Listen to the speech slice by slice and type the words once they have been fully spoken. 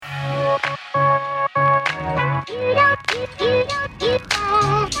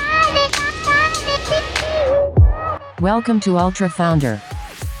Welcome to Ultra Founder,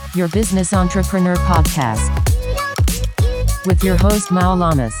 your business entrepreneur podcast, with your host Mao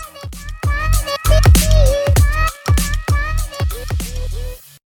Lamas.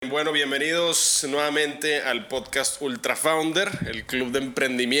 Bueno, bienvenidos nuevamente al podcast Ultra Founder, el club de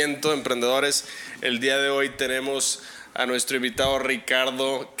emprendimiento, de emprendedores. El día de hoy tenemos a nuestro invitado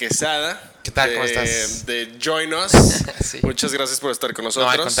Ricardo Quesada. ¿Qué tal? ¿Cómo estás? De Join Us. Sí. Muchas gracias por estar con nosotros.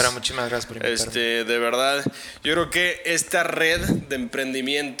 No, al contrario, muchísimas gracias por invitarme. De verdad, yo creo que esta red de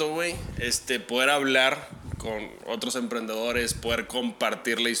emprendimiento, güey, poder hablar con otros emprendedores, poder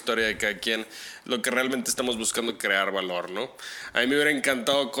compartir la historia de cada quien, lo que realmente estamos buscando, crear valor, ¿no? A mí me hubiera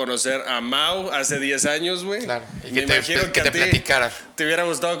encantado conocer a Mau hace 10 años, güey. Claro, y me imagino que te platicara. Te hubiera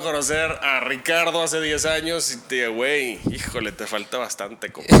gustado conocer a Ricardo hace 10 años y te digo, güey, híjole, te falta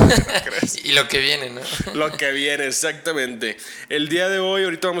bastante, compadre, ¿no crees? Y lo que viene, ¿no? Lo que viene, exactamente. El día de hoy,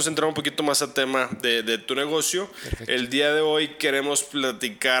 ahorita vamos a entrar un poquito más a tema de tu negocio. Perfecto. El día de hoy queremos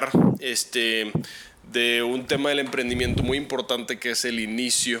platicar de un tema del emprendimiento muy importante, que es el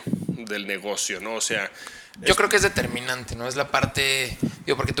inicio del negocio, ¿no? O sea, yo creo que es determinante, ¿no? Es la parte,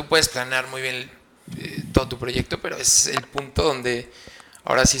 porque tú puedes planear muy bien todo tu proyecto, pero es el punto donde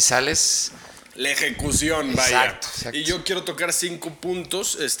ahora sí sales. La ejecución, vaya. Exacto. Y yo quiero tocar 5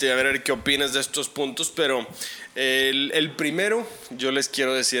 puntos, a ver qué opinas de estos puntos, pero el primero, yo les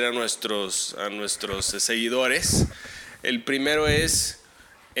quiero decir a nuestros seguidores, el primero es: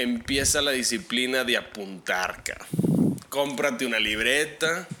 empieza la disciplina de apuntar, cabrón. Cómprate una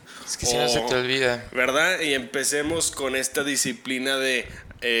libreta. Es que si no se te olvida. ¿Verdad? Y empecemos con esta disciplina de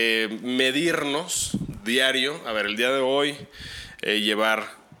medirnos diario. A ver, el día de hoy,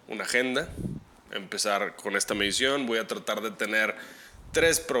 llevar una agenda, empezar con esta medición. Voy a tratar de tener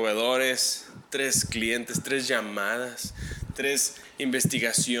 3 proveedores, 3 clientes, 3 llamadas, 3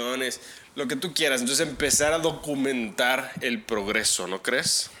 investigaciones, lo que tú quieras. Entonces empezar a documentar el progreso, ¿no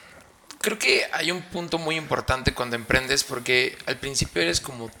crees? Creo que hay un punto muy importante cuando emprendes, porque al principio eres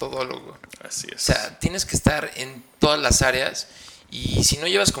como todólogo. Así es. O sea, tienes que estar en todas las áreas, y si no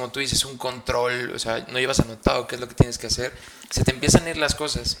llevas, como tú dices, un control, o sea, no llevas anotado qué es lo que tienes que hacer, se te empiezan a ir las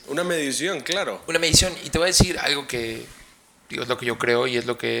cosas. Una medición, claro. Una medición. Y te voy a decir algo que es lo que yo creo y es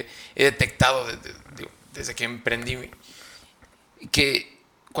lo que he detectado desde que emprendí, que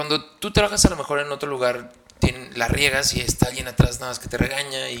cuando tú trabajas a lo mejor en otro lugar, la riegas y está alguien atrás nada más que te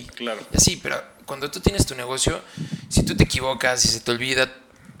regaña y así, pero cuando tú tienes tu negocio, si tú te equivocas y se te olvida,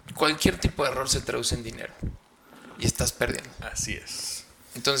 cualquier tipo de error se traduce en dinero y estás perdiendo. Así es.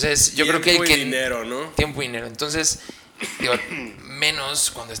 Entonces yo creo que tiempo y dinero, ¿no? Tiempo y dinero. Entonces,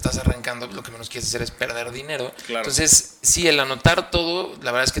 menos cuando estás arrancando, lo que menos quieres hacer es perder dinero. Claro. Entonces, sí, el anotar todo,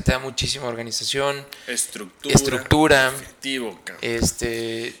 la verdad es que te da muchísima organización, estructura, efectivo,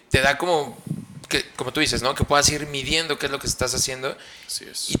 te da como tú dices, ¿no? Que puedas ir midiendo qué es lo que estás haciendo. Así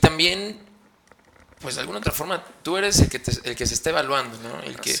es. Y también, pues de alguna otra forma, tú eres el que se está evaluando,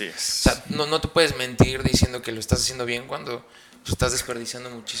 ¿no? Así es. O sea, no te puedes mentir diciendo que lo estás haciendo bien cuando estás desperdiciando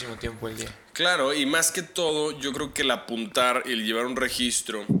muchísimo tiempo el día. Claro, y más que todo, yo creo que el apuntar y el llevar un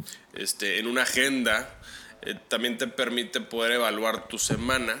registro en una agenda también te permite poder evaluar tu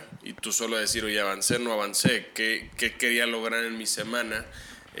semana y tú solo decir, oye, avancé, no avancé, qué quería lograr en mi semana,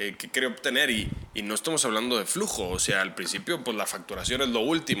 qué quería obtener, y no estamos hablando de flujo. O sea, al principio pues la facturación es lo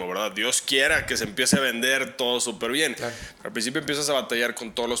último, ¿verdad? Dios quiera que se empiece a vender todo súper bien. Claro. Al principio empiezas a batallar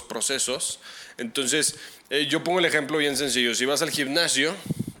con todos los procesos. Entonces, yo pongo el ejemplo bien sencillo. Si vas al gimnasio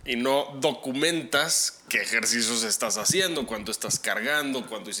y no documentas qué ejercicios estás haciendo, cuánto estás cargando,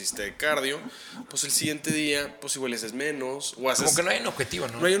 cuánto hiciste de cardio, pues el siguiente día pues igual haces menos o haces... Como que no hay un objetivo,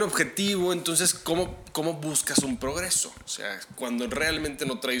 ¿no? No hay un objetivo. Entonces, ¿cómo buscas un progreso? O sea, cuando realmente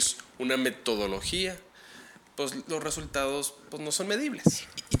no traes una metodología, pues los resultados pues no son medibles.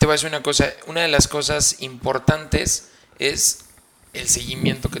 Y te voy a decir una cosa, una de las cosas importantes es el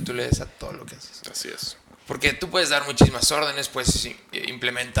seguimiento que tú le des a todo lo que haces. Así es. Porque tú puedes dar muchísimas órdenes, puedes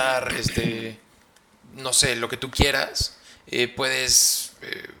implementar, no sé, lo que tú quieras, puedes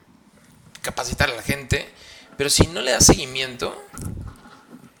capacitar a la gente, pero si no le das seguimiento,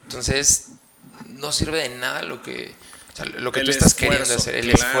 entonces no sirve de nada lo que tú estás queriendo hacer, el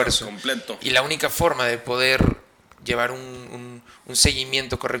esfuerzo completo. Y la única forma de poder llevar un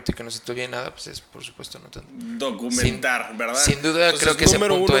seguimiento correcto y que no se te olvide nada, pues es, por supuesto, no tanto. Documentar, ¿verdad? Sin duda. Entonces, creo que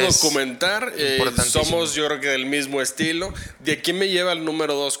número ese punto 1, es documentar. Somos, yo creo que del mismo estilo. De aquí me lleva al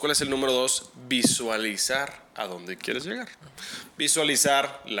número 2. ¿Cuál es el número 2? Visualizar a dónde quieres llegar.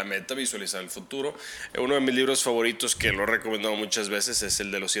 Visualizar la meta, visualizar el futuro. Uno de mis libros favoritos, que lo he recomendado muchas veces, es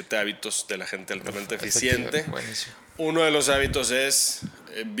el de los 7 hábitos de la gente altamente eficiente. Buenísimo. Uno de los hábitos es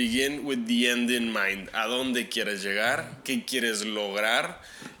begin with the end in mind. ¿A dónde quieres llegar? ¿Qué quieres lograr?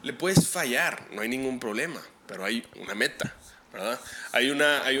 Le puedes fallar, no hay ningún problema, pero hay una meta, ¿verdad? Hay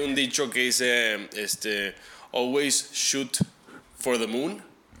un dicho que dice, always shoot for the moon,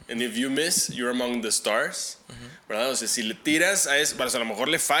 and if you miss, you're among the stars, ¿verdad? O sea, si le tiras a eso, a lo mejor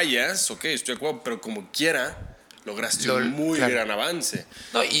le fallas, ok, estoy de acuerdo, pero como quiera, lograste un muy gran avance.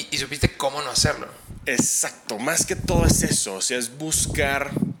 No, y supiste cómo no hacerlo. Exacto, más que todo es eso, o sea, es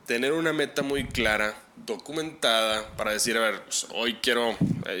buscar, tener una meta muy clara, documentada, para decir, a ver, pues, hoy quiero,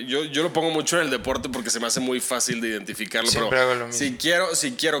 yo lo pongo mucho en el deporte porque se me hace muy fácil de identificarlo, siempre pero hago lo mismo.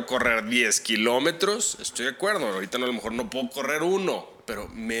 si quiero correr 10 kilómetros, estoy de acuerdo, ahorita a lo mejor no puedo correr uno, pero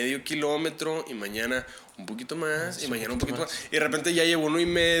medio kilómetro y mañana un poquito más y mañana un poquito más. Y de repente ya llevo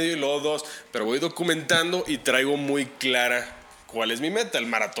 1.5 y luego 2, pero voy documentando y traigo muy clara cuál es mi meta, el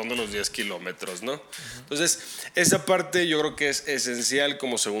maratón de los 10 kilómetros, ¿no? Entonces, esa parte yo creo que es esencial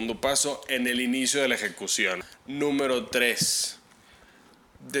como segundo paso en el inicio de la ejecución. Número 3,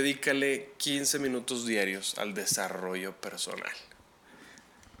 dedícale 15 minutos diarios al desarrollo personal.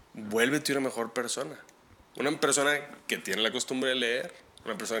 Vuélvete una mejor persona. Una persona que tiene la costumbre de leer,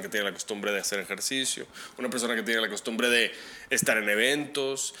 una persona que tiene la costumbre de hacer ejercicio, una persona que tiene la costumbre de estar en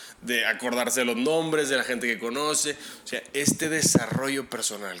eventos, de acordarse de los nombres de la gente que conoce. O sea, este desarrollo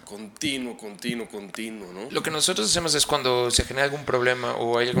personal continuo, ¿no? Lo que nosotros hacemos es cuando se genera algún problema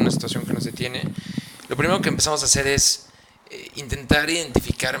o hay alguna situación que nos detiene, lo primero que empezamos a hacer es intentar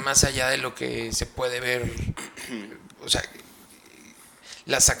identificar más allá de lo que se puede ver, o sea,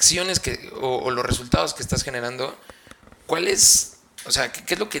 las acciones o los resultados que estás generando, o sea,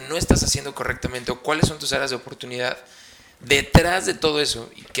 ¿qué es lo que no estás haciendo correctamente? ¿O cuáles son tus áreas de oportunidad detrás de todo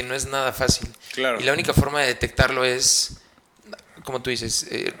eso? Y que no es nada fácil. Claro. Y la única forma de detectarlo es, como tú dices,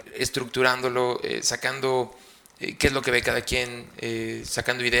 estructurándolo, sacando qué es lo que ve cada quien,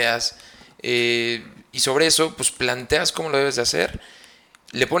 sacando ideas. Y sobre eso, pues planteas cómo lo debes de hacer.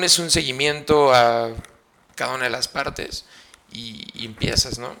 Le pones un seguimiento a cada una de las partes. Y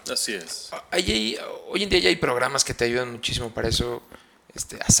empiezas, ¿no? Así es. Hoy en día ya hay programas que te ayudan muchísimo para eso.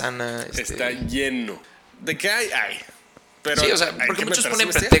 Asana. Está lleno. ¿De qué hay? Pero sí, o sea, porque muchos ponen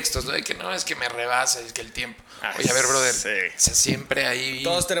pretextos, ¿no? De que no, es que me rebasa, es que el tiempo. Oye, a ver, brother, sí. O sea, siempre ahí...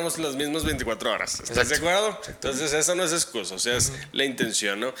 Todos tenemos las mismas 24 horas. ¿Estás de acuerdo? Entonces, esa no es excusa, o sea, es la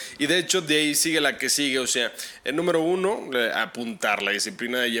intención, ¿no? Y de hecho, de ahí sigue la que sigue, o sea, el número 1, apuntar, la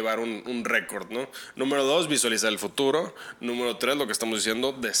disciplina de llevar un récord, ¿no? Número 2, visualizar el futuro. Número 3, lo que estamos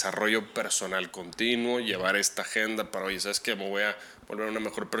diciendo, desarrollo personal continuo, llevar esta agenda para, oye, ¿sabes qué? Me voy a volver una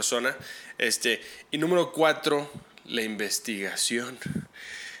mejor persona. Y número 4, la investigación.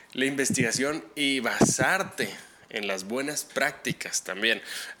 La investigación y basarte en las buenas prácticas también.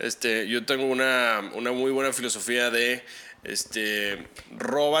 Yo tengo una muy buena filosofía de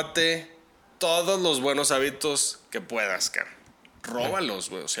róbate todos los buenos hábitos que puedas, cara. Róbalos,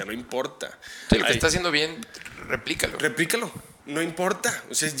 güey, o sea, no importa. Sí, lo que está haciendo bien, replícalo. No importa,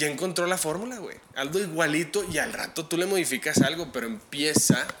 o sea, ya encontró la fórmula, güey. Algo igualito y al rato tú le modificas algo, pero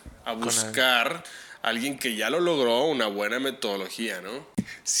empieza a buscar alguien que ya lo logró, una buena metodología, ¿no?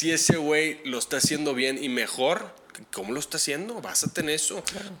 Si ese güey lo está haciendo bien y mejor, ¿cómo lo está haciendo? Básate en eso.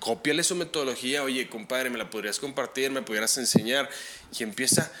 Claro. Cópiale su metodología. Oye, compadre, ¿me la podrías compartir? ¿Me pudieras enseñar? Y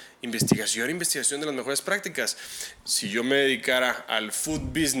empieza investigación de las mejores prácticas. Si yo me dedicara al food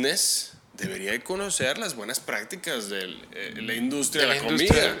business, debería de conocer las buenas prácticas de la industria de la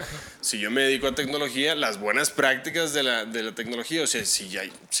comida. Si yo me dedico a tecnología, las buenas prácticas de la tecnología. O sea, si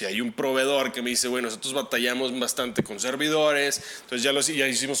hay un proveedor que me dice, bueno, nosotros batallamos bastante con servidores, entonces ya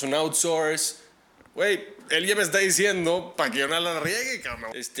hicimos un outsource. Güey, él ya me está diciendo para que yo no la riegue,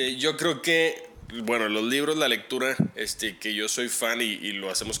 cabrón. Yo creo que, bueno, los libros, la lectura, que yo soy fan y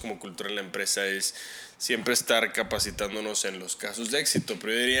lo hacemos como cultura en la empresa, es siempre estar capacitándonos en los casos de éxito.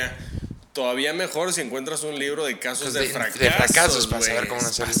 Pero yo diría, todavía mejor si encuentras un libro de casos de fracasos para saber cómo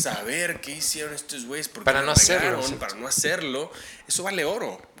hacerlo. Para saber qué hicieron estos güeyes, para no hacerlo. Eso vale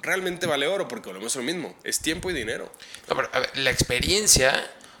oro, realmente vale oro, porque volvemos a lo mismo, es tiempo y dinero. No, pero, a ver, la experiencia,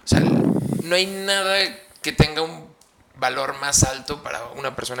 o sea, no hay nada que tenga un valor más alto para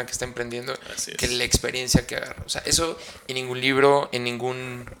una persona que está emprendiendo que la experiencia que agarra. O sea, eso en ningún libro, en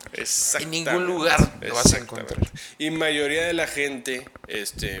ningún lugar lo vas a encontrar. Y mayoría de la gente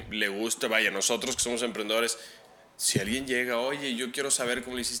le gusta, vaya, nosotros que somos emprendedores, si alguien llega, oye, yo quiero saber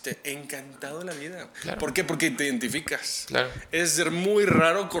cómo lo hiciste, encantado de la vida. Claro. ¿Por qué? Porque te identificas. Claro. Es muy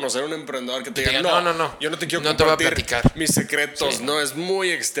raro conocer a un emprendedor que te diga, no, yo no te quiero compartir mis secretos. Sí. No, es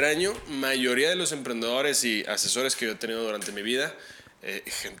muy extraño. Mayoría de los emprendedores y asesores que yo he tenido durante mi vida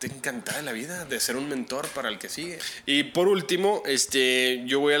gente encantada de la vida de ser un mentor para el que sigue. Y por último,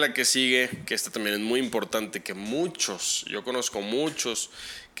 yo voy a la que sigue, que esta también es muy importante, que yo conozco muchos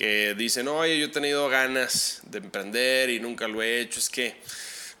que dicen, oye, yo he tenido ganas de emprender y nunca lo he hecho, es que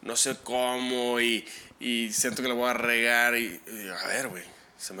no sé cómo y siento que lo voy a regar y a ver, güey,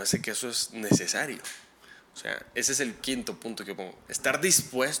 se me hace que eso es necesario. O sea, ese es el quinto punto que pongo. Estar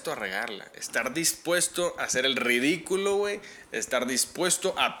dispuesto a regarla. Estar dispuesto a hacer el ridículo, güey. Estar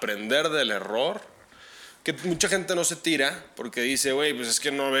dispuesto a aprender del error. Que mucha gente no se tira porque dice, güey, pues es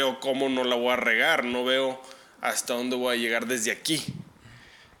que no veo cómo no la voy a regar. No veo hasta dónde voy a llegar desde aquí.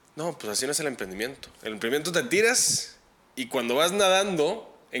 No, pues así no es el emprendimiento. El emprendimiento te tiras y cuando vas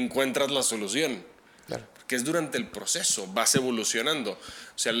nadando encuentras la solución. Claro. Que es durante el proceso, vas evolucionando.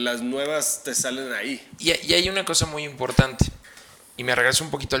 O sea, las nuevas te salen ahí. Y hay una cosa muy importante, y me regreso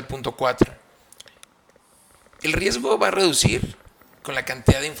un poquito al punto 4. El riesgo va a reducir con la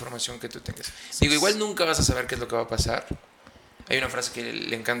cantidad de información que tú tengas. Digo, igual nunca vas a saber qué es lo que va a pasar. Hay una frase que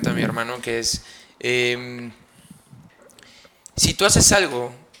le encanta a mi hermano que es, si tú haces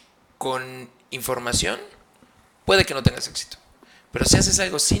algo con información, puede que no tengas éxito. Pero si haces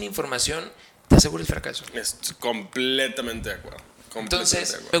algo sin información, te aseguro el fracaso. Estoy completamente de acuerdo.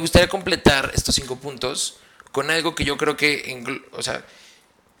 Entonces, me gustaría completar estos 5 puntos con algo que yo creo que,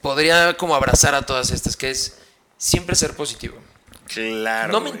 podría como abrazar a todas estas, que es siempre ser positivo.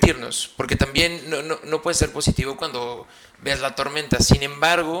 Claro. No mentirnos, porque también no puedes ser positivo cuando veas la tormenta. Sin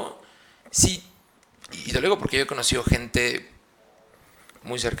embargo, sí, y te lo digo porque yo he conocido gente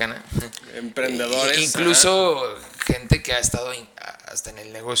muy cercana. Emprendedores. Incluso gente que ha estado hasta en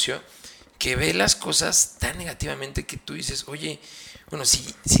el negocio, que ve las cosas tan negativamente que tú dices, oye, bueno, si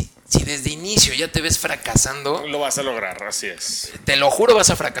desde inicio ya te ves fracasando, lo vas a lograr, así es. Te lo juro, vas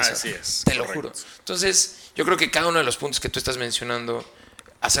a fracasar. Así es. Te lo juro. Entonces, yo creo que cada uno de los puntos que tú estás mencionando,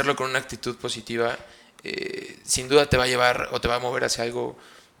 hacerlo con una actitud positiva, sin duda te va a llevar o te va a mover hacia algo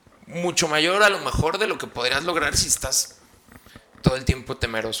mucho mayor a lo mejor de lo que podrías lograr si estás todo el tiempo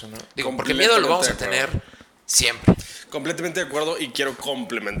temeroso, ¿no? Digo, porque miedo lo vamos a tener siempre. Completamente de acuerdo y quiero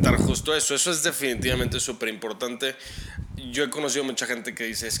complementar justo eso. Eso es definitivamente súper importante. Yo he conocido mucha gente que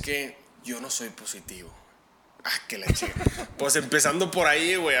dice, es que yo no soy positivo. Ah, que la chica. Pues empezando por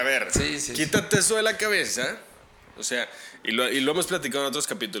ahí, güey, a ver. Sí. Quítate eso de la cabeza. O sea, y lo hemos platicado en otros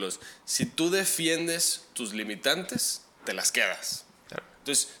capítulos. Si tú defiendes tus limitantes, te las quedas.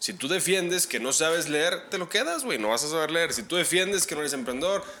 Entonces, si tú defiendes que no sabes leer, te lo quedas, güey, no vas a saber leer. Si tú defiendes que no eres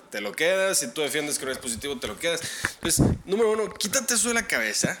emprendedor, te lo quedas. Si tú defiendes que no eres positivo, te lo quedas. Entonces, número 1, quítate eso de la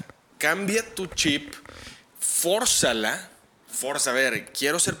cabeza, cambia tu chip, fórzala, a ver,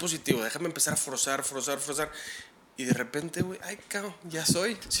 quiero ser positivo, déjame empezar a forzar. Y de repente, güey, ay, cabrón, ya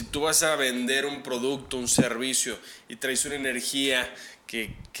soy. Si tú vas a vender un producto, un servicio y traes una energía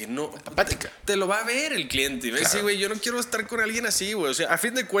que no... Apática. Te lo va a ver el cliente. Y ves, claro. Sí, güey, yo no quiero estar con alguien así, güey. O sea, a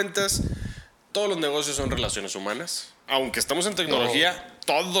fin de cuentas, todos los negocios son relaciones humanas. Aunque estamos en tecnología,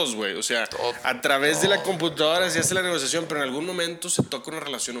 todos, güey. O sea, a través de la computadora se hace la negociación, pero en algún momento se toca una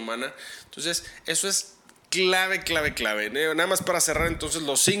relación humana. Entonces, eso es clave. Nada más para cerrar entonces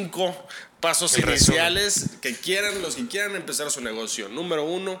los 5 pasos iniciales los que quieran empezar su negocio. Número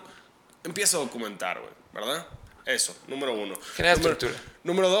 1, empieza a documentar, güey, ¿verdad? Eso, número 1. Genera estructura.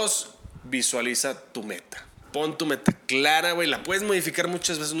 Número 2, visualiza tu meta. Pon tu meta clara, güey. La puedes modificar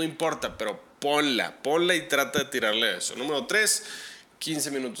muchas veces, no importa, pero ponla y trata de tirarle a eso. Número 3, 15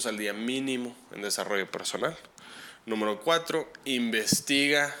 minutos al día mínimo en desarrollo personal. Número 4,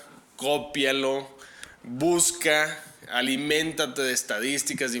 investiga, cópialo, busca, aliméntate de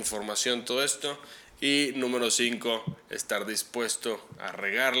estadísticas, de información, todo esto. Y número 5, estar dispuesto a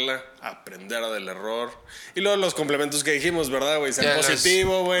regarla, a aprender del error. Y luego los complementos que dijimos, ¿verdad, güey? Ser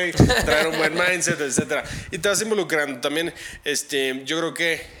positivo, güey, traer un buen mindset, etc. Y te vas involucrando. También, yo creo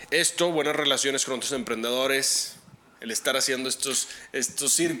que buenas relaciones con otros emprendedores, el estar haciendo estos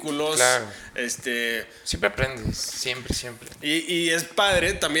círculos. Claro. Siempre aprendes, siempre. Y es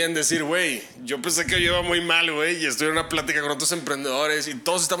padre también decir, güey, yo pensé que yo iba muy mal, güey, y estoy en una plática con otros emprendedores y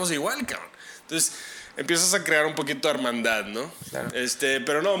todos estamos igual, cabrón. Entonces empiezas a crear un poquito de hermandad, ¿no? Claro.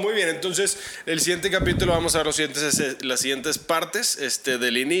 Pero no, muy bien. Entonces, el siguiente capítulo vamos a ver las siguientes partes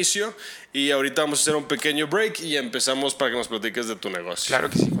del inicio. Y ahorita vamos a hacer un pequeño break y empezamos para que nos platiques de tu negocio. Claro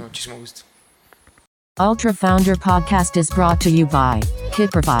que sí, con muchísimo gusto. Ultra Founder Podcast is brought to you by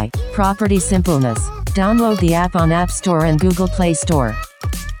Kiprify, Property Simpleness. Download the app on App Store and Google Play Store.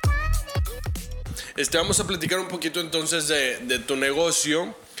 Vamos a platicar un poquito entonces de tu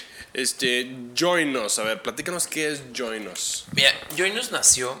negocio. Join Us, a ver, platícanos qué es Join Us. Mira, Join Us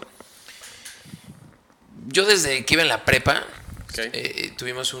nació. Yo desde que iba en la prepa, Okay.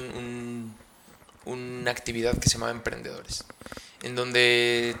 Tuvimos una actividad que se llamaba Emprendedores, en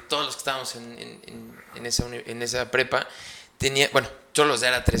donde todos los que estábamos en esa prepa, bueno, solo los de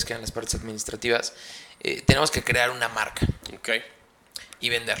ARA 3, que eran las partes administrativas, teníamos que crear una marca Okay. y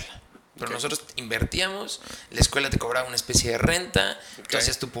venderla. Pero Okay. nosotros invertíamos, la escuela te cobraba una especie de renta, tú Okay.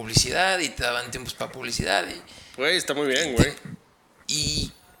 hacías tu publicidad y te daban tiempos para publicidad. Güey, está muy bien, güey.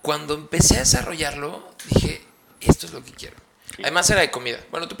 Y cuando empecé a desarrollarlo, dije, esto es lo que quiero. Además era de comida.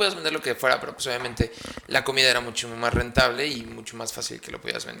 Bueno, tú puedes vender lo que fuera, pero pues obviamente la comida era mucho más rentable y mucho más fácil que lo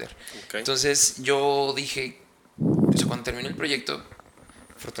podías vender. Okay. Entonces yo dije, o sea, cuando terminé el proyecto,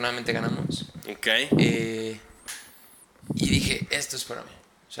 afortunadamente ganamos. Okay. Y dije, esto es para mí.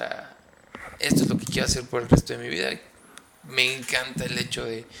 O sea, esto es lo que quiero hacer por el resto de mi vida. Me encanta el hecho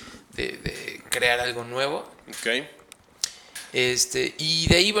de crear algo nuevo. Okay. Y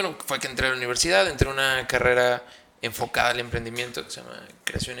de ahí, bueno, fue que entré a la universidad, entré a una carrera enfocada al emprendimiento que se llama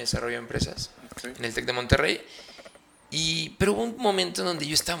Creación y Desarrollo de Empresas, Okay. en el TEC de Monterrey. Pero hubo un momento en donde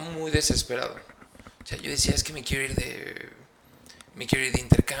yo estaba muy desesperado. O sea, yo decía, es que me quiero ir de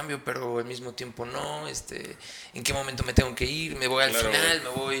intercambio, pero al mismo tiempo no. ¿En qué momento me tengo que ir? Me voy al Claro, final, me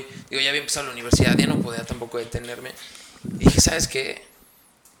voy. Digo, ya había empezado la universidad, ya no podía tampoco detenerme. Y dije, ¿sabes qué?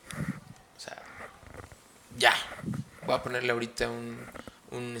 O sea, ya. Voy a ponerle ahorita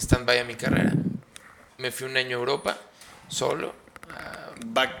un stand-by a mi carrera. Me fui un año a Europa, solo.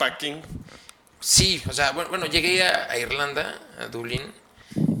 Backpacking. Sí, o sea, bueno, llegué a Irlanda, a Dublín.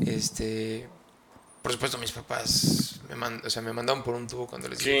 Por supuesto, mis papás me mandaron por un tubo cuando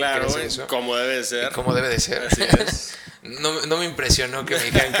les dije Claro, que güey, quería hacer eso. como debe de ser. Como debe de ser. Así es. No me impresionó que me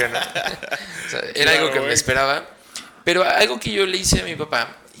dijeran que no. O sea, era Claro, algo que güey. me esperaba. Pero algo que yo le hice a mi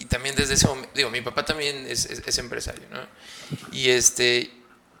papá, y también desde ese momento, digo, mi papá también es empresario, ¿no? Y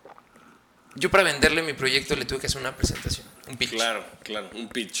yo para venderle mi proyecto le tuve que hacer una presentación, un pitch. Claro, un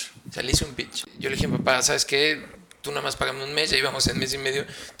pitch. O sea, le hice un pitch. Yo le dije a mi papá, ¿sabes qué? Tú nada más págame un mes, ya íbamos en mes y medio,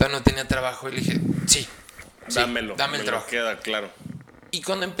 todavía no tenía trabajo. Y le dije, sí, Dámelo. dame el me trabajo. lo queda, claro. Y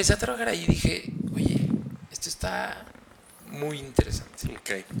cuando empecé a trabajar ahí dije, oye, esto está muy interesante.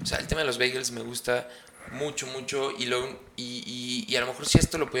 Okay. O sea, el tema de los bagels me gusta mucho, y a lo mejor si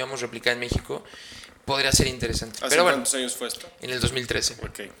esto lo podíamos replicar en México, podría ser interesante. ¿Hace Pero bueno, cuántos años fue esto? en el 2013.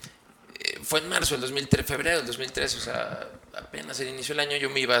 Okay. Fue en marzo del 2013, febrero del 2013, o sea, apenas el inicio del año. Yo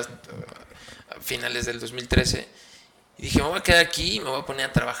me iba a finales del 2013 y dije, me voy a quedar aquí, me voy a poner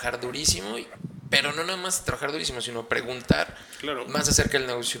a trabajar durísimo, pero no nada más trabajar durísimo, sino preguntar Claro. más acerca del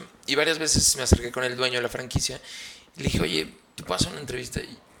negocio. Y varias veces me acerqué con el dueño de la franquicia y le dije, oye, ¿tú puedes hacer una entrevista?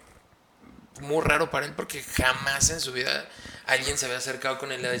 Y muy raro para él porque jamás en su vida alguien se había acercado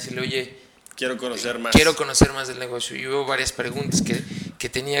con él a decirle, oye, Quiero conocer más. quiero conocer más del negocio. Y hubo varias preguntas que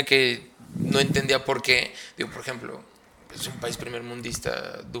tenía que no entendía por qué. Digo, por ejemplo, es un país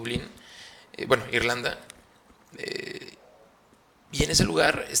primermundista, Dublín, Irlanda. Y en ese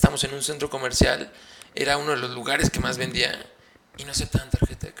lugar estamos en un centro comercial, era uno de los lugares que más vendía y no aceptaban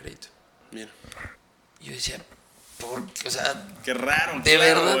tarjeta de crédito. Mira. Y yo decía, ¿por qué? O sea, Qué raro. de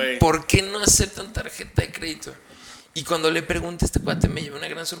claro, verdad, güey. ¿por qué no aceptan tarjeta de crédito? Y cuando le pregunté a este cuate me llevó una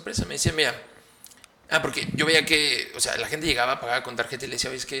gran sorpresa. Me decía, mira, porque yo veía que, o sea, la gente llegaba, pagaba con tarjeta y le decía,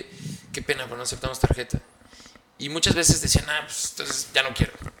 oye, es que qué pena, pero no aceptamos tarjeta. Y muchas veces decían, pues entonces ya no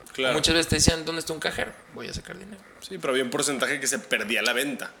quiero. Claro. Muchas veces te decían, ¿dónde está un cajero? Voy a sacar dinero. Sí, pero había un porcentaje que se perdía la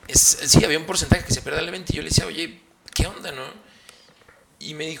venta. Sí, había un porcentaje que se perdía la venta y yo le decía, oye, ¿qué onda, no?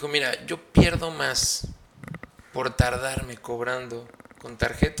 Y me dijo, mira, yo pierdo más por tardarme cobrando con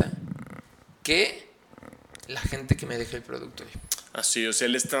tarjeta que la gente que me deja el producto. Así, o sea,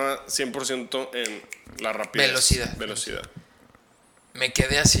 él estaba 100% en la rapidez. Velocidad. Me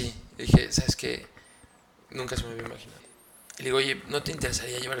quedé así. Dije, ¿sabes qué? Nunca se me había imaginado. Y le digo, oye, ¿no te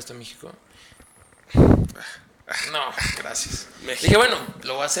interesaría llevar esto a México? No, gracias. México. Dije, bueno,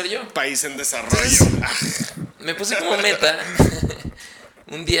 lo voy a hacer yo. País en desarrollo. Entonces, me puse como meta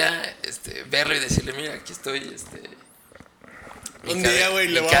un día verlo y decirle, mira, aquí estoy. Un día, güey,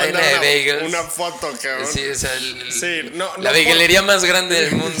 le mi voy a cadena mandar de bagels. una foto, cabrón. Sí, o sea, Sí, no la bagelería más grande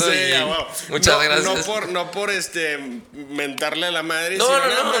del mundo. Sí, y wow. Muchas gracias. No por mentarle a la madre, No, sino no,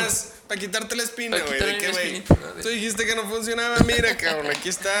 nada no. más para quitarte la espina, Para güey. quitarme ¿De qué, la güey? espinita, ¿no? Tú dijiste que no funcionaba, mira, cabrón, aquí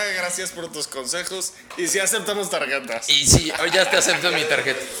está, gracias por tus consejos. Y sí aceptamos tarjetas. Y sí, hoy ya te acepto mi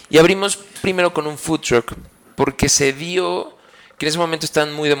tarjeta. Y abrimos primero con un food truck, porque se dio que en ese momento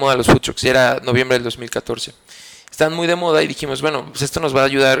estaban muy de moda los food trucks, ya era noviembre del 2014. Estaban muy de moda y dijimos, bueno, pues esto nos va a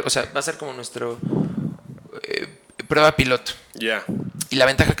ayudar, o sea, va a ser como nuestro prueba piloto. Ya. Y la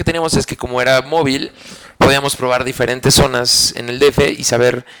ventaja que teníamos es que como era móvil, podíamos probar diferentes zonas en el DF y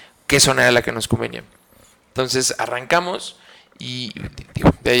saber qué zona era la que nos convenía. Entonces arrancamos Y digo,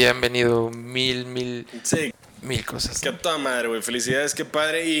 de ahí han venido mil Sí, cosas. que a toda madre, güey. Felicidades, qué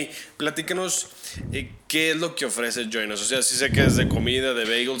padre. Y platícanos qué es lo que ofrece Join Us. O sea, sí sé que es de comida, de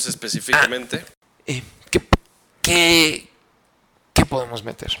bagels específicamente. Eh, ¿qué, qué podemos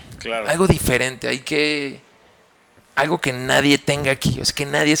meter? Claro. Algo diferente, algo que nadie tenga aquí, o sea, que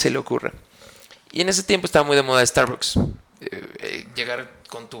nadie se le ocurra. Y en ese tiempo estaba muy de moda Starbucks. Llegar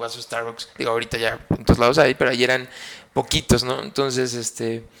con tu vaso Starbucks. Digo, ahorita ya en todos lados hay, pero ayer eran poquitos, ¿no? Entonces,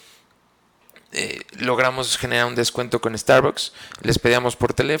 logramos generar un descuento con Starbucks. Les pedíamos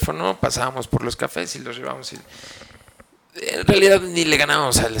por teléfono, pasábamos por los cafés y los llevábamos. En realidad ni le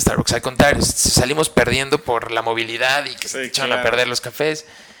ganábamos al Starbucks, al contrario, salimos perdiendo por la movilidad y que se echaban a perder los cafés.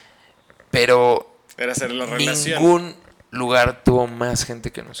 Pero Era hacer la relación. ningún lugar tuvo más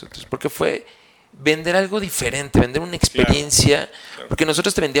gente que nosotros, porque fue vender algo diferente, vender una experiencia, Claro. porque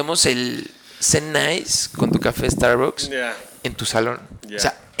nosotros te vendíamos el Zen Nice con tu café Starbucks Ya. en tu salón. Ya. O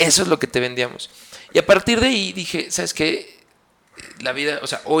sea, eso es lo que te vendíamos. Y a partir de ahí dije, ¿sabes qué? La vida, o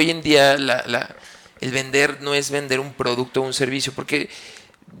sea, hoy en día el vender no es vender un producto o un servicio, porque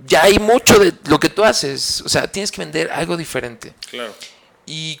ya hay mucho de lo que tú haces. O sea, tienes que vender algo diferente. Claro.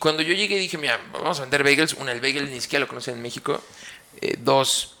 Y cuando yo llegué dije, mira, vamos a vender bagels. Una, el bagel ni siquiera lo conocen en México.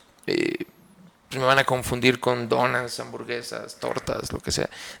 Dos, pues me van a confundir con donas, hamburguesas, tortas, lo que sea.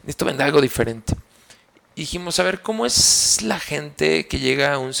 Necesito vender algo diferente. Y dijimos, a ver, ¿cómo es la gente que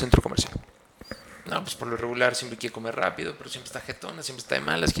llega a un centro comercial? No, pues por lo regular siempre quiere comer rápido, pero siempre está jetona, siempre está de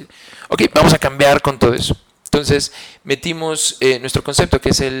malas. Ok, vamos a cambiar con todo eso. Entonces metimos nuestro concepto, que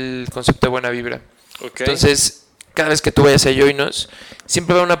es el concepto de buena vibra. Ok. Entonces, cada vez que tú vayas a Join Us,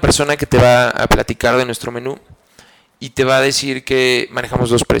 siempre va una persona que te va a platicar de nuestro menú y te va a decir que manejamos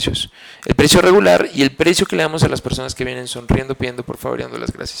dos precios. El precio regular y el precio que le damos a las personas que vienen sonriendo, pidiendo por favor y dando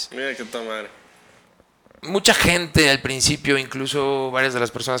las gracias. Mira qué toda madre. Mucha gente al principio, incluso varias de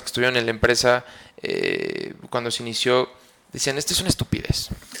las personas que estuvieron en la empresa cuando se inició, decían, esto es una estupidez.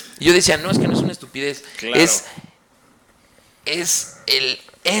 Y yo decía, no, es que no es una estupidez. Claro.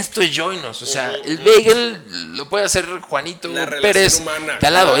 Esto es Join Us. O sea, el bagel lo puede hacer Juanito La relación Pérez humana, de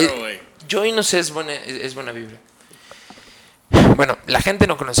al lado. claro, güey. Join Us es buena vibra. Bueno, la gente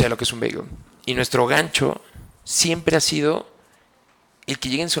no conocía lo que es un bagel. Y nuestro gancho siempre ha sido el que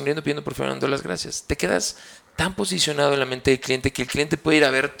lleguen sonriendo pidiendo por favor dando las gracias. Te quedas tan posicionado en la mente del cliente que el cliente puede ir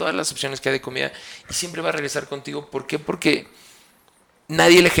a ver todas las opciones que hay de comida y siempre va a regresar contigo. ¿Por qué? Porque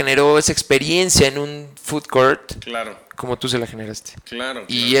nadie le generó esa experiencia en un food court Claro. como tú se la generaste. Claro.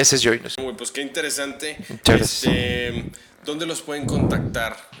 Y ese es Join Us. Güey, pues qué interesante. Muchas gracias. ¿Dónde los pueden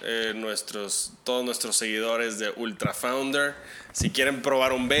contactar todos nuestros seguidores de Ultra Founder? Si quieren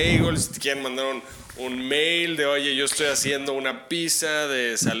probar un bagel, si quieren mandar un mail de, oye, yo estoy haciendo una pizza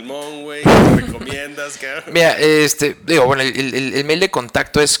de salmón, güey, ¿qué me recomiendas? Mira, digo, bueno, el mail de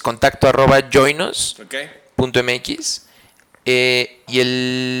contacto es contacto@joinus.mx y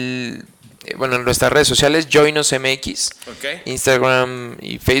bueno, en nuestras redes sociales, JoinUsMX, Ok. Instagram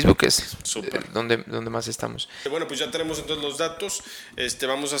y Facebook es Súper. donde más estamos. Bueno, pues ya tenemos entonces los datos.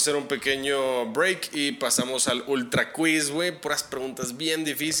 Vamos a hacer un pequeño break y pasamos al Ultra Quiz, güey. Puras preguntas bien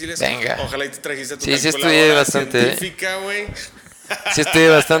difíciles. Venga. Ojalá y te trajiste tu Sí, sí calculadora estudié bastante, científica, güey. Sí, estudié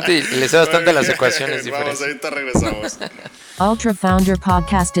bastante y le sé bastante a las ecuaciones Vamos, diferentes. ahorita regresamos. Ultra Founder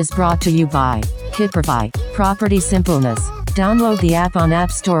Podcast is brought to you by Kitprovide, Property Simpleness. Download the app on App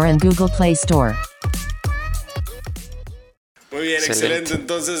Store and Google Play Store. Muy bien, excelente.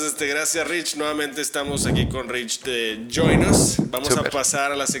 Entonces, gracias, Rich. Nuevamente estamos aquí con Rich de Join Us. Vamos Súper. a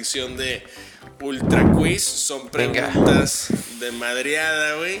pasar a la sección de Ultra Quiz. Son preguntas de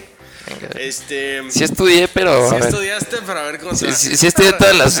madreada, güey. Venga. Sí Sí estudié, pero a ver. estudiaste para ver cómo te Sí estudié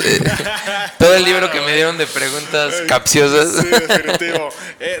todo el libro que me dieron de preguntas capciosas. Sí, definitivo.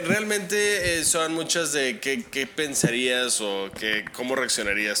 Realmente son muchas de qué pensarías o cómo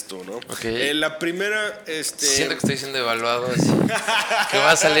reaccionarías tú, ¿no? Ok. La primera, Siento que estoy siendo evaluado así. Que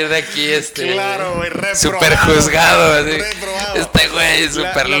va a salir de aquí claro, güey, reprobado. super juzgado. Así. Reprobado. Este güey es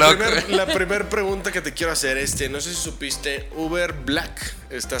súper loco. La primera pregunta que te quiero hacer, no sé si supiste, Uber Black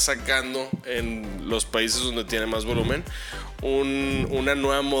está sacando en los países donde tiene más volumen una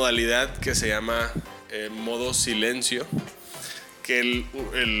nueva modalidad que se llama modo silencio, que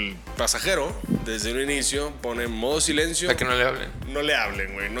el pasajero desde un inicio pone modo silencio. Para que no le hablen. No le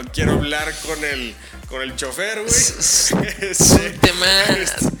hablen, güey. No quiero hablar con el chofer, güey. Es un tema.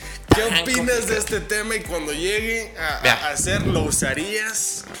 ¿Qué opinas de este tema? Y cuando llegue a hacer, ¿lo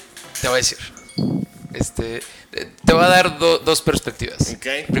usarías? Te voy a decir. Te voy a dar dos perspectivas. Ok.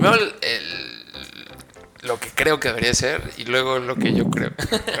 Primero lo que creo que debería ser y luego lo que yo creo.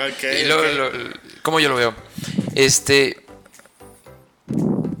 Ok, y luego ok. cómo yo lo veo.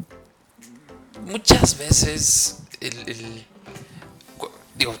 muchas veces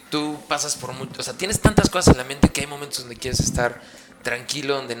digo, tú pasas por mucho, o sea, tienes tantas cosas en la mente que hay momentos donde quieres estar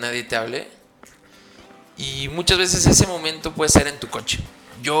tranquilo, donde nadie te hable. Y muchas veces ese momento puede ser en tu coche.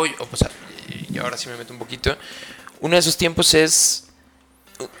 Yo ahora sí me meto un poquito. Uno de esos tiempos es,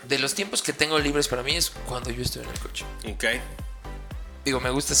 de los tiempos que tengo libres para mí, es cuando yo estoy en el coche. Ok. Digo,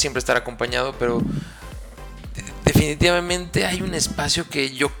 me gusta siempre estar acompañado, pero definitivamente hay un espacio que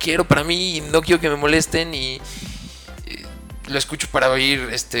yo quiero para mí y no quiero que me molesten y lo escucho para oír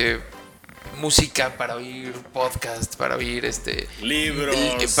música, para oír podcast, para oír libros,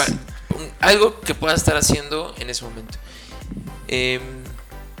 algo que pueda estar haciendo en ese momento.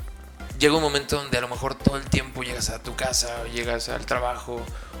 Llega un momento donde a lo mejor todo el tiempo llegas a tu casa, o llegas al trabajo,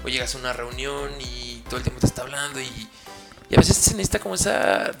 o llegas a una reunión y todo el tiempo te está hablando y a veces se necesita como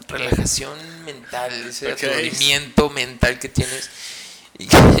esa relajación mental, ese aturdimiento mental que tienes y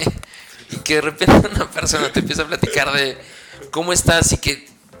que de repente una persona te empieza a platicar de cómo estás y que,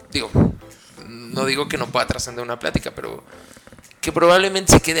 digo, no digo que no pueda trascender una plática, pero que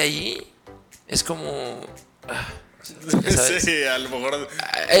probablemente se quede ahí, es como... ¿sabes? Sí, a lo mejor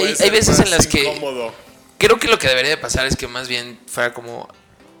hay veces en las incómodo. Que creo que lo que debería de pasar es que más bien fuera como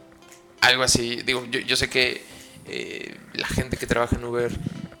algo así. Digo, yo sé que la gente que trabaja en Uber,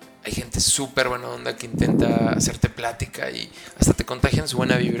 hay gente súper buena onda que intenta hacerte plática y hasta te contagian su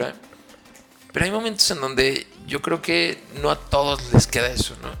buena vibra. Pero hay momentos en donde yo creo que no a todos les queda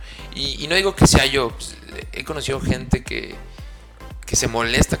eso, ¿no? Y no digo que sea yo, pues, he conocido gente que se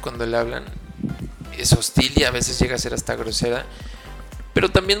molesta cuando le hablan, es hostil y a veces llega a ser hasta grosera, pero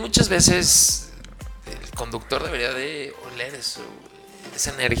también muchas veces el conductor debería de oler eso,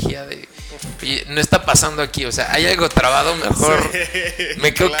 esa energía de, oye, no está pasando aquí, o sea, hay algo trabado, mejor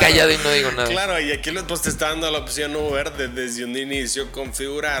me quedo callado y no digo nada. Claro, y aquí pues te está dando la opción Uber de desde un inicio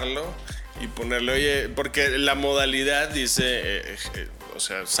configurarlo y ponerle, oye, porque la modalidad dice, o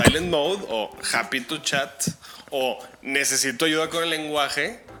sea, silent mode o happy to chat o necesito ayuda con el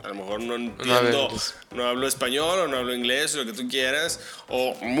lenguaje. A lo mejor no entiendo, no hablo español o no hablo inglés, o lo que tú quieras,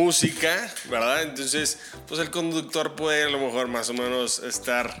 o música, ¿verdad? Entonces, pues el conductor puede a lo mejor más o menos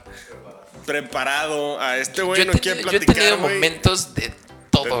estar preparado a güey no quiere platicar. Yo he tenido momentos de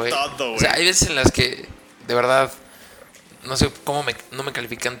todo, güey. O sea, hay veces en las que, de verdad, no sé cómo no me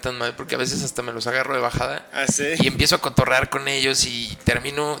califican tan mal, porque a veces hasta me los agarro de bajada. ¿Ah, sí? Y empiezo a cotorrear con ellos y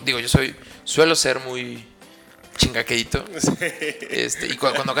termino, digo, suelo ser muy chingaquedito, sí. Y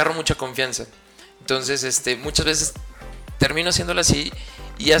cuando agarro mucha confianza, entonces muchas veces termino haciéndolo así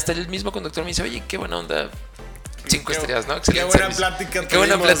y hasta el mismo conductor me dice, oye, qué buena onda, 5 estrellas, ¿no? Excelente, qué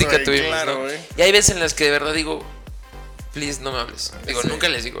buena plática tuvimos, claro, ¿no? Y hay veces en las que de verdad digo, please, no me hables, digo, sí. Nunca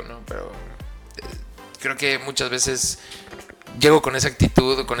les digo, ¿no? Pero creo que muchas veces llego con esa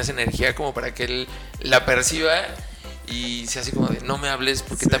actitud, con esa energía como para que él la perciba y sea así como de, no me hables,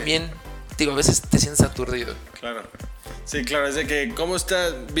 porque sí. También digo, a veces te sientes aturdido. Claro. Sí, claro, es de que, ¿cómo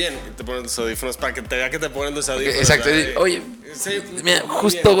estás? Bien, y te ponen tus audífonos para que te vea que te ponen tus audífonos. Exacto, oye, sí, mira,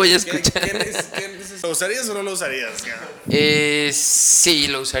 justo bien. Voy a escuchar. ¿Lo usarías o no lo usarías? Sí,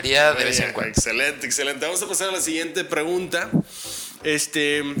 lo usaría de vez en cuando. Excelente, excelente. Vamos a pasar a la siguiente pregunta.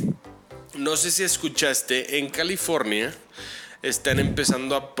 No sé si escuchaste, en California están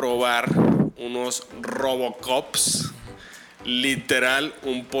empezando a probar unos Robocops. Literal,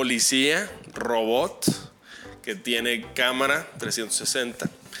 un policía robot que tiene cámara 360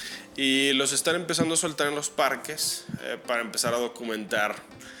 y los están empezando a soltar en los parques para empezar a documentar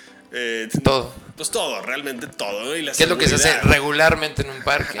todo. Pues todo, realmente todo. Y la ¿qué es lo que se hace regularmente en un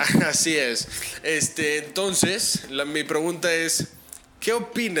parque? Así es. Entonces, mi pregunta es, ¿qué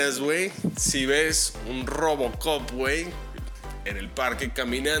opinas, güey, si ves un Robocop, güey, en el parque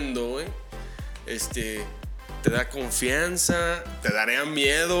caminando, güey? ¿Te da confianza? ¿Te daría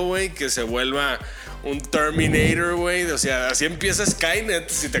miedo, güey, que se vuelva un Terminator, güey? O sea, así empieza Skynet,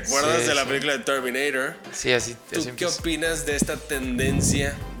 si te acuerdas de la película de Terminator. Sí, así ¿Tú qué opinas de esta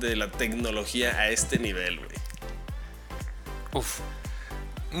tendencia de la tecnología a este nivel, güey?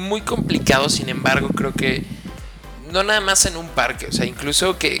 Muy complicado, sin embargo, creo que no nada más en un parque, o sea,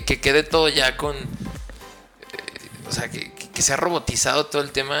 incluso que quede todo ya con... o sea, que se ha robotizado todo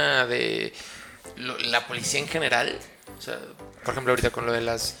el tema de... la policía en general, o sea, por ejemplo ahorita con lo de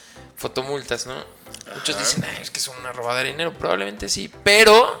las fotomultas, ¿no? Ajá. Muchos dicen, es que son una robada de dinero, probablemente sí,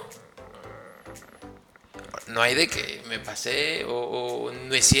 pero no hay de que me pasé o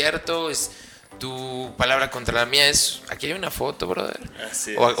no es cierto, es tu palabra contra la mía, es aquí hay una foto, brother.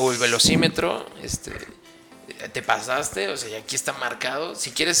 Así o el velocímetro, te pasaste, o sea, y aquí está marcado. Si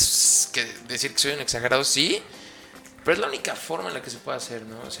quieres decir que soy un exagerado, sí, pero es la única forma en la que se puede hacer,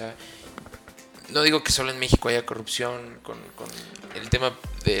 ¿no? O sea, no digo que solo en México haya corrupción con el tema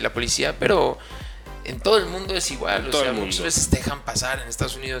de la policía, pero en todo el mundo es igual. O sea, muchas veces te dejan pasar. En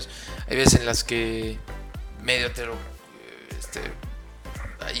Estados Unidos hay veces en las que medio te lo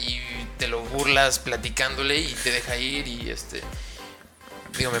ahí te lo burlas platicándole y te deja ir. Y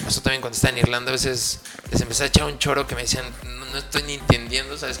digo, me pasó también cuando estaba en Irlanda. A veces les empecé a echar un choro que me decían, no estoy ni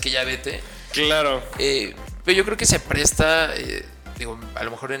entendiendo, sabes que ya vete. Claro. Pero yo creo que se presta, digo, a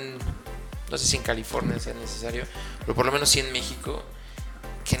lo mejor no sé si en California sea necesario, pero por lo menos sí en México,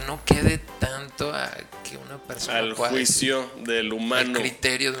 que no quede tanto a que una persona al juicio del humano, al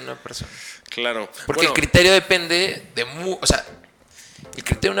criterio de una persona. Claro. Porque el criterio depende o sea, el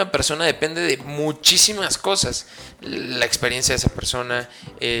criterio de una persona depende de muchísimas cosas. La experiencia de esa persona,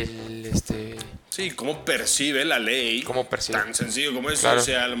 sí, cómo percibe la ley. Cómo percibe. Tan sencillo como eso. Claro. O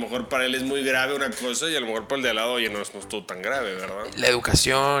sea, a lo mejor para él es muy grave una cosa y a lo mejor para el de al lado, oye, no es todo tan grave, ¿verdad? La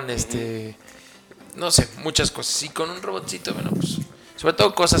educación, no sé, muchas cosas. Y con un robotcito, bueno, pues, sobre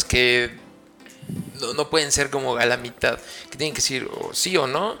todo cosas que no pueden ser como a la mitad, que tienen que decir o sí o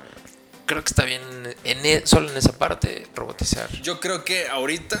no. Creo que está bien solo en esa parte robotizar. Yo creo que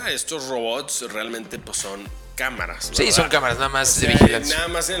ahorita estos robots realmente pues son cámaras, ¿verdad? Sí, son cámaras, nada más o sea, de vigilancia. Nada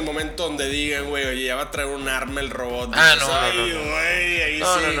más en el momento donde digan, güey, oye, ya va a traer un arma el robot. Ah, dices, no. Güey, ahí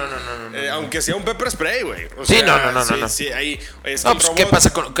No, sí. No. Aunque sea un pepper spray, güey. Sí, sea, no. Sí, ahí. Es No, el pues, robot...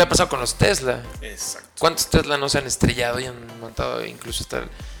 ¿qué ha pasado con los Tesla? Exacto. ¿Cuántos Tesla no se han estrellado y han matado incluso hasta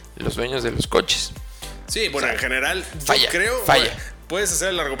los dueños de los coches? Sí, bueno, O sea, en general, falla. yo creo... Puedes hacer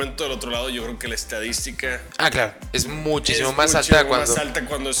el argumento del otro lado. Yo creo que la estadística... Ah, claro. Es muchísimo más alta alta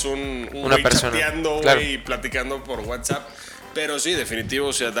cuando es una güey persona chateando, claro. Y platicando por WhatsApp. Pero sí, definitivo,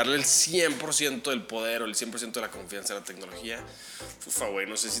 o sea, darle el 100% del poder o el 100% de la confianza a la tecnología. Ufa, güey,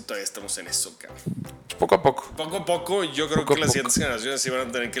 no sé si todavía estamos en eso, cabrón. Poco a poco. Poco a poco, yo creo que las siguientes generaciones sí van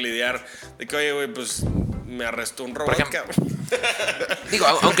a tener que lidiar de que, oye, güey, pues me arrestó un robot, cabrón. Digo,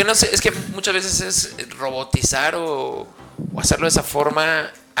 aunque no sé, es que muchas veces es robotizar o hacerlo de esa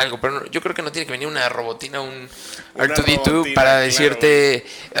forma algo, pero yo creo que no tiene que venir una robotina, un R2D2 para decirte,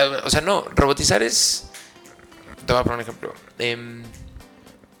 claro. O sea, no, robotizar es, te voy a poner un ejemplo.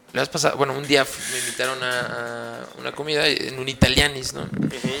 La vez pasada, bueno, un día me invitaron a una comida en un Italianis, ¿no?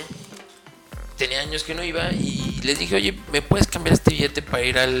 Tenía años que no iba y les dije, oye, ¿me puedes cambiar este billete para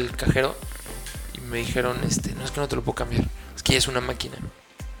ir al cajero? Y me dijeron, no, es que no te lo puedo cambiar, es que ya es una máquina.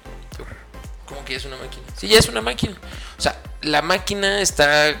 ¿Cómo que ya es una máquina? Sí, ya es una máquina. O sea, la máquina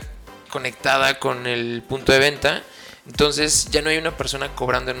está conectada con el punto de venta, entonces ya no hay una persona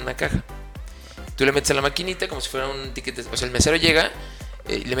cobrando en una caja. Tú le metes a la maquinita como si fuera un ticket. O sea, el mesero llega,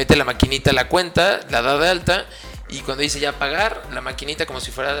 le mete la maquinita a la cuenta, la da de alta, y cuando dice ya pagar, la maquinita como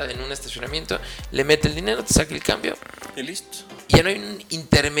si fuera en un estacionamiento, le mete el dinero, te saca el cambio. Y listo. Y ya no hay un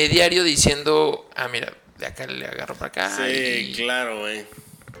intermediario diciendo, mira, de acá le agarro para acá. Sí, claro, güey.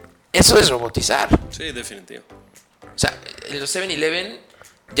 Eso es robotizar. Sí, definitivo. O sea, en los 7-Eleven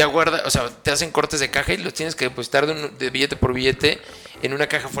ya guarda, o sea, te hacen cortes de caja y los tienes que depositar de billete por billete en una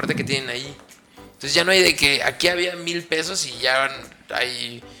caja fuerte que tienen ahí. Entonces ya no hay de que aquí había 1,000 pesos y ya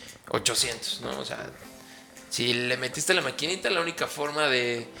hay 800, ¿no? O sea, si le metiste la maquinita, la única forma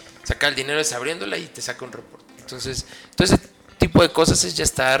de sacar el dinero es abriéndola y te saca un reporte. Entonces, todo ese tipo de cosas es ya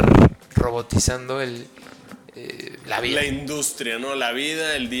estar robotizando la vida. La industria, ¿no? La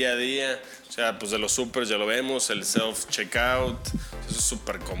vida, el día a día. O sea, pues de los supers ya lo vemos, el self-checkout. Eso es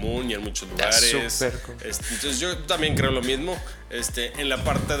súper común y en muchos lugares. Entonces yo también creo lo mismo. En la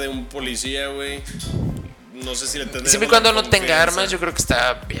parte de un policía, güey, no sé si le tendremos. Siempre y cuando no tenga armas, yo creo que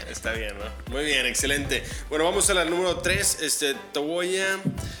está bien. Está bien, ¿no? Muy bien, excelente. Bueno, vamos a la número 3. Te voy a...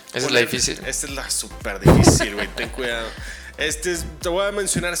 Esa es la difícil. Esta es la súper difícil, güey. Ten cuidado. Te voy a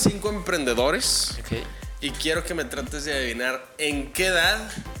mencionar 5 emprendedores. Ok. Y quiero que me trates de adivinar en qué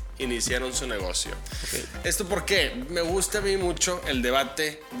edad iniciaron su negocio. Okay. ¿Esto por qué? Me gusta a mí mucho el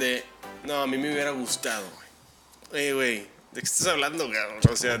debate de... No, a mí me hubiera gustado, güey. Güey, ¿de qué estás hablando, cabrón?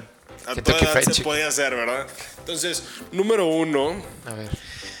 O sea, a toda edad se podía hacer, ¿verdad? Entonces, número 1. A ver.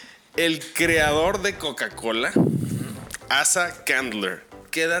 El creador de Coca-Cola, Asa Candler.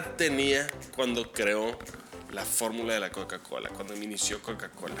 ¿Qué edad tenía cuando creó la fórmula de la Coca-Cola? Cuando inició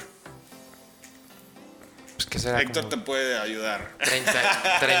Coca-Cola. Pues, ¿qué será? Héctor te puede ayudar.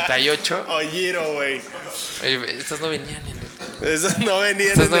 38. O Giro, güey. Oye, estas no venían en Esas no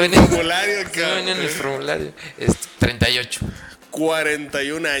venían en el formulario, cabrón. No venían en el formulario. 38.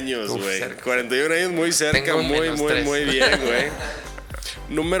 41 años, güey. 41 años, muy cerca. Muy bien, güey.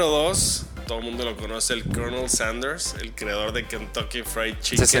 Número 2. todo el mundo lo conoce, el Colonel Sanders, el creador de Kentucky Fried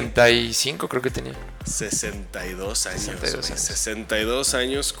Chicken. 65 creo que tenía. 62 años. 62 años. 62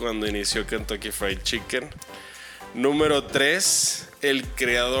 años cuando inició Kentucky Fried Chicken. Número 3, el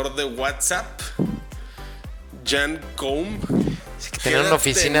creador de WhatsApp, Jan Koum. Sí, que tenía una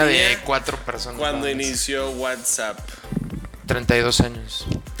oficina de 4 personas. Cuando inició WhatsApp. 32 años.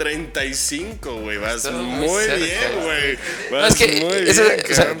 35, güey. Vas Estuvo muy cerca. bien, güey. No, Vas es que muy eso, bien,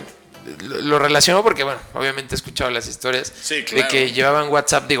 o sea, cabrón. lo relaciono porque, bueno, obviamente he escuchado las historias Sí, claro. de que llevaban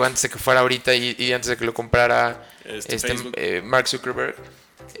WhatsApp, digo, antes de que fuera ahorita y antes de que lo comprara Facebook. Mark Zuckerberg.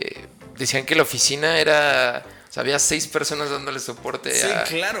 Decían que la oficina era, o sea, había 6 personas dándole soporte Sí, a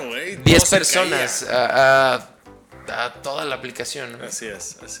claro, güey. 10 Todo se personas caía. a toda la aplicación, ¿no? Así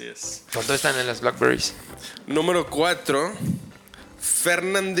es, así es. ¿Cuánto están en las Blackberries? Número 4,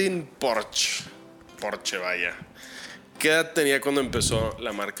 Fernandín Porsche. Porsche, vaya. ¿Qué edad tenía cuando empezó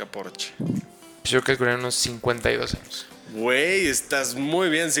la marca Porsche? Pues yo calculé unos 52 años. Güey, estás muy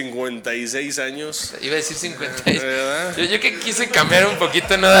bien, 56 años. Iba a decir 56. ¿Verdad? Yo que quise cambiar un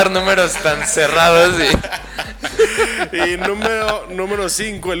poquito, no dar números tan cerrados. Y número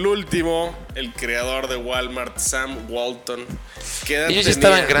 5, el último, el creador de Walmart, Sam Walton. ¿Qué edad Ellos ya tenía?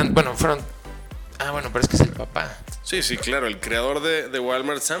 estaban grandes. Bueno, fueron. Ah, bueno, pero es que es el papá. Sí, sí, claro, el creador de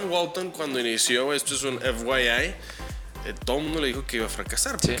Walmart, Sam Walton, cuando inició, esto es un FYI, todo el mundo le dijo que iba a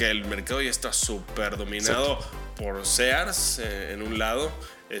fracasar, porque Sí. el mercado ya está súper dominado por Sears en un lado,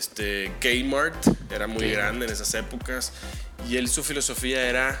 Kmart era muy Sí. grande en esas épocas, y él, su filosofía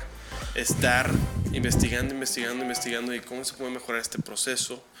era estar investigando y cómo se puede mejorar este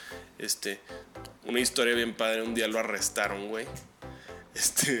proceso. Una historia bien padre, un día lo arrestaron, güey.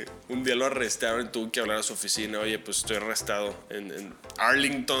 Un día lo arrestaron y tuvo que hablar a su oficina. Oye, pues estoy arrestado en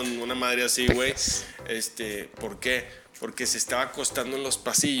Arlington, una madre así, güey. ¿Por qué? Porque se estaba acostando en los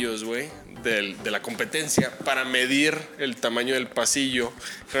pasillos, güey, de la competencia para medir el tamaño del pasillo.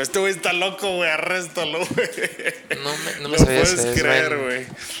 Pero este güey está loco, güey, arréstalo, güey. No me Lo sabía puedes eso. creer,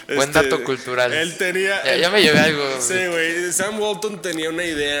 güey. Buen dato cultural. Él tenía... Ya me llevé algo. Sí, güey. Sam Walton tenía una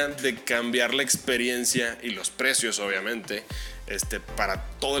idea de cambiar la experiencia y los precios, obviamente, para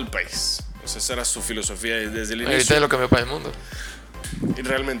todo el país. O sea, esa era su filosofía desde el Ahorita inicio. es lo que me para el mundo. Y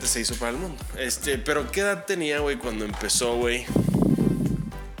realmente se hizo para el mundo. Pero ¿qué edad tenía, güey, cuando empezó, güey?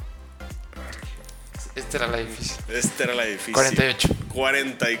 Esta era la difícil. Esta era la difícil. 48.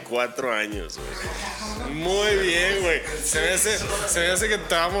 44 años, güey. Muy bien, güey. Se me hace que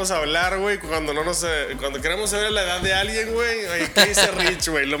te vamos a hablar, güey, cuando queremos saber la edad de alguien, güey. Oye, ¿qué dice Rich,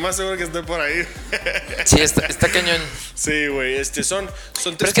 güey? Lo más seguro que esté por ahí. Sí, está cañón. Sí, güey. Son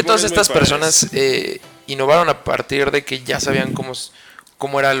Pero es que todas testimonios estas muy padres. personas innovaron a partir de que ya sabían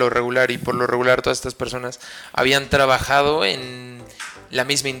cómo era lo regular, y por lo regular todas estas personas habían trabajado en la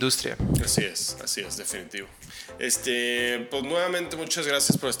misma industria. Así es, definitivo. Pues nuevamente muchas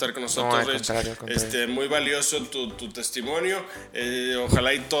gracias por estar con nosotros, No, al Rich. contrario. Muy valioso tu testimonio.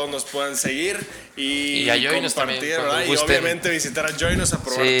 Ojalá y todos nos puedan seguir y a Joinos compartir, también, cuando ¿verdad? Y gusten. obviamente visitar a Joinos a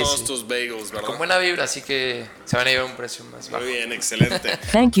probar Sí, todos sí. tus bagels, ¿verdad? Con buena vibra, así que se van a llevar un precio más bajo. Muy bien, excelente.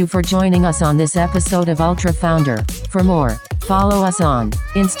 Thank you for joining us on this episode of Ultra Founder. For more, follow us on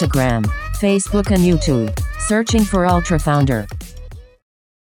Instagram, Facebook, and YouTube, searching for Ultra Founder.